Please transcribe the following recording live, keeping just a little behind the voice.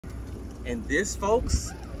And this,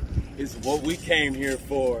 folks, is what we came here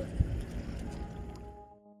for.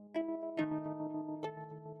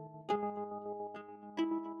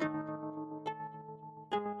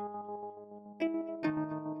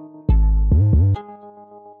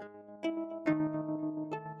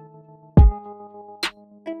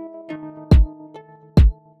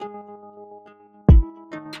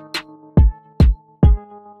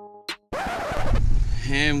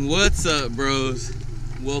 And what's up, bros?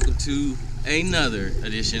 Welcome to another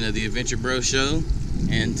edition of the Adventure Bro Show.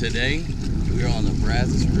 And today we're on the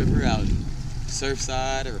Brazos River out in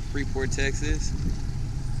Surfside or Freeport, Texas.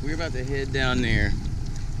 We're about to head down there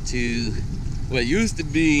to what used to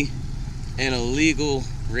be an illegal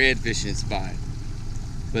red fishing spot.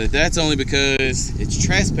 But that's only because it's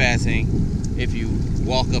trespassing if you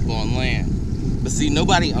walk up on land. But see,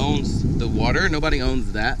 nobody owns the water, nobody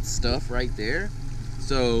owns that stuff right there.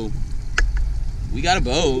 So we got a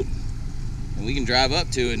boat and we can drive up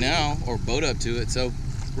to it now, or boat up to it. So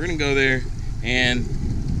we're gonna go there and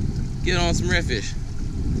get on some redfish.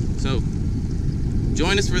 So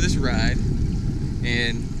join us for this ride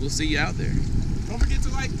and we'll see you out there. Don't forget to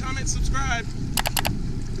like, comment, subscribe.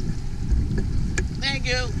 Thank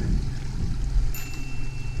you.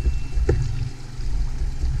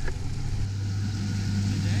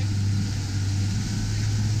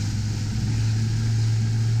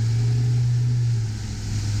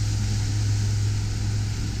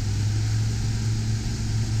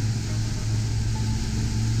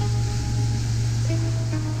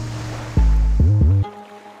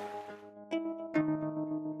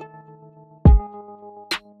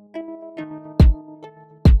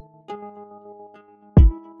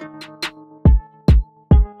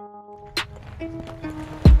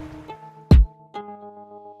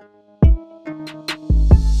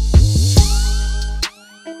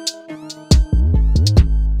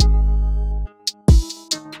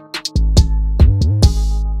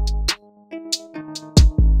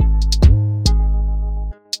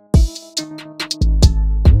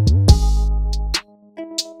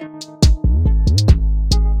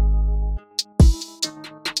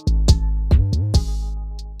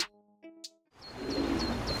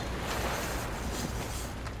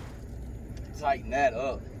 Tighten that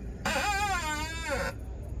up.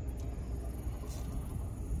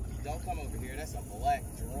 Don't come over here. That's a black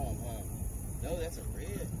drum, huh? No, that's a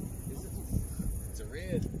red. It's a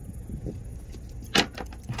red.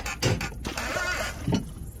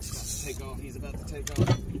 Take off. He's about to take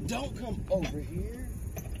off. Don't come over here.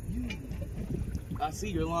 I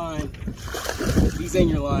see your line. He's in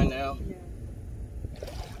your line now.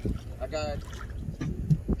 I got.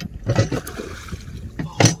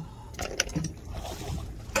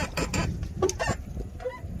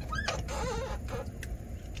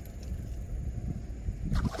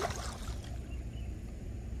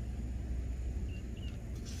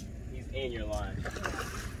 In your line.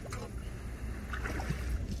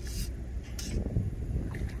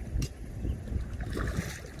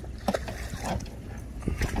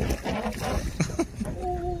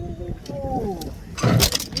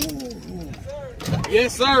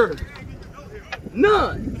 Yes, sir.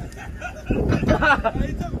 None.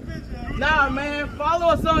 Nah, man. Follow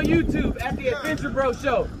us on YouTube at the Adventure Bro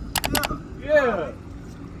Show. Yeah.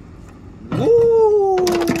 Woo.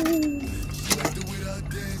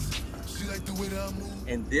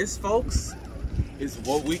 And this, folks, is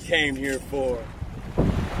what we came here for.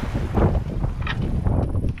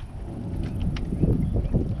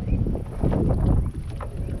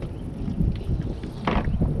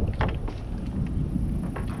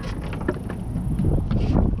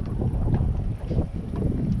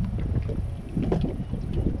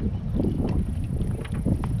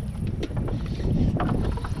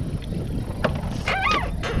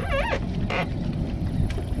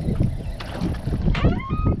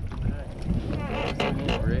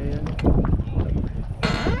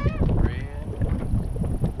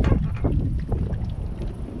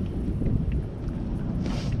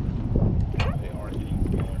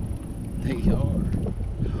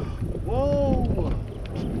 Whoa!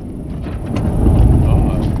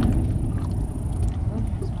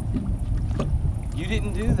 You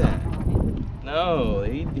didn't do that. No,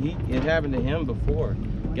 it happened to him before.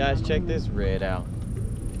 Guys, check this red out.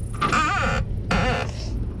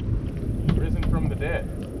 Risen from the dead.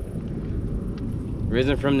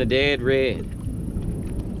 Risen from the dead, red.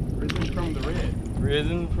 Risen from the red.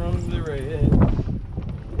 Risen from the red.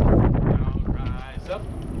 Now rise up.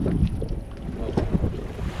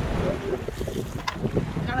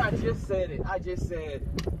 And I just said it. I just said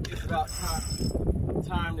it's about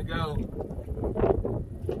time to go.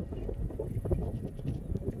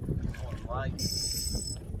 like.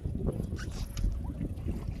 He's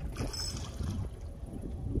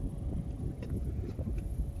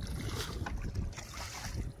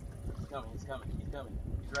coming.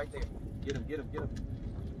 He's right there. Get him.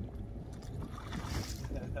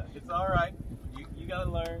 It's all right. You gotta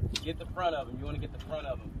learn. Get the front of him. You want to get the front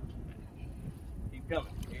of him. Keep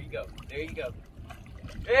coming. There you go.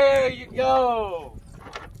 There you go.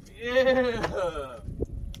 Yeah.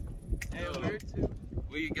 And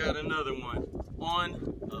we got another one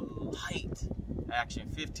on a light action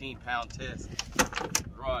 15-pound test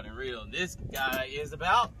rod and reel. This guy is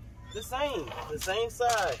about the same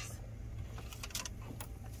size.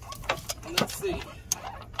 Let's see.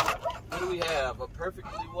 What do we have? A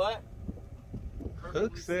perfectly what?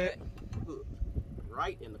 Hook set. Hook.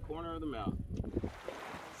 Right in the corner of the mouth.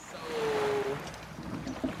 So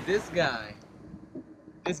this guy,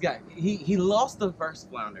 he lost the first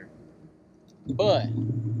flounder. But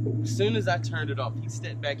as soon as I turned it off, he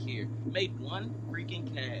stepped back here, made one freaking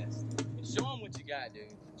cast. And show him what you got,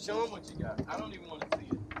 dude. Show him what you got. I don't even want to see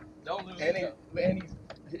it. Don't lose it. And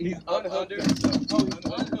he's Under.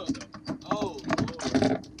 Unhooked. Oh,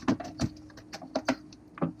 Lord.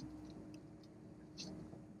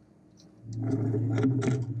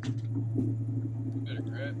 You better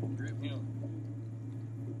grab him.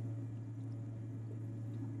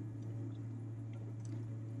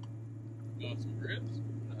 You want some grips?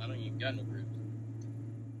 I don't even got no grips.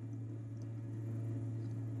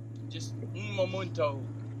 Just un momento.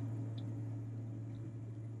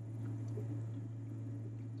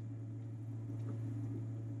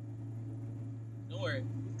 Don't worry,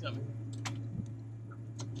 he's coming.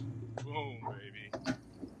 Boom, baby.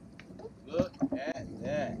 Look at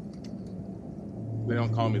that. They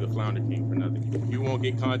don't call me the Flounder King for nothing. You won't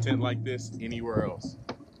get content like this anywhere else.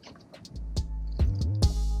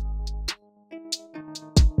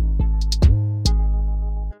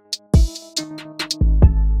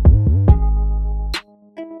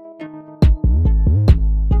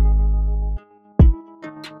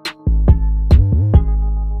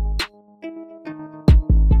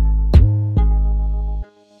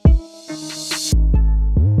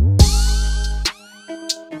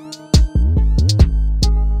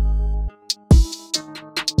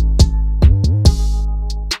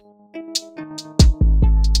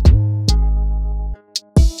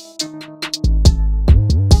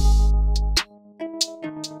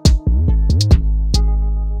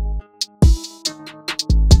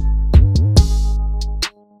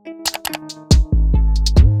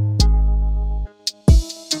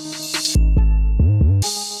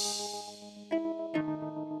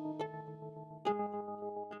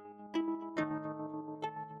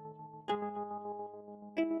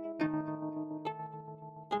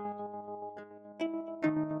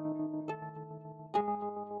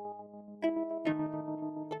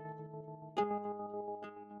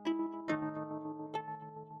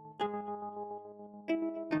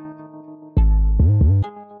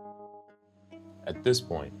 At this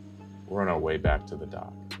point, we're on our way back to the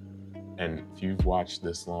dock. And if you've watched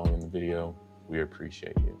this long in the video, we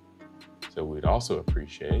appreciate you. So we'd also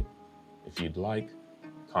appreciate if you'd like,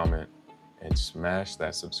 comment, and smash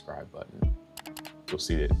that subscribe button. You'll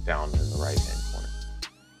see it down in the right-hand corner.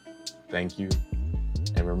 Thank you.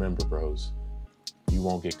 And remember, bros, you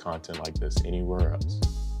won't get content like this anywhere else.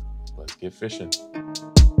 Let's get fishing.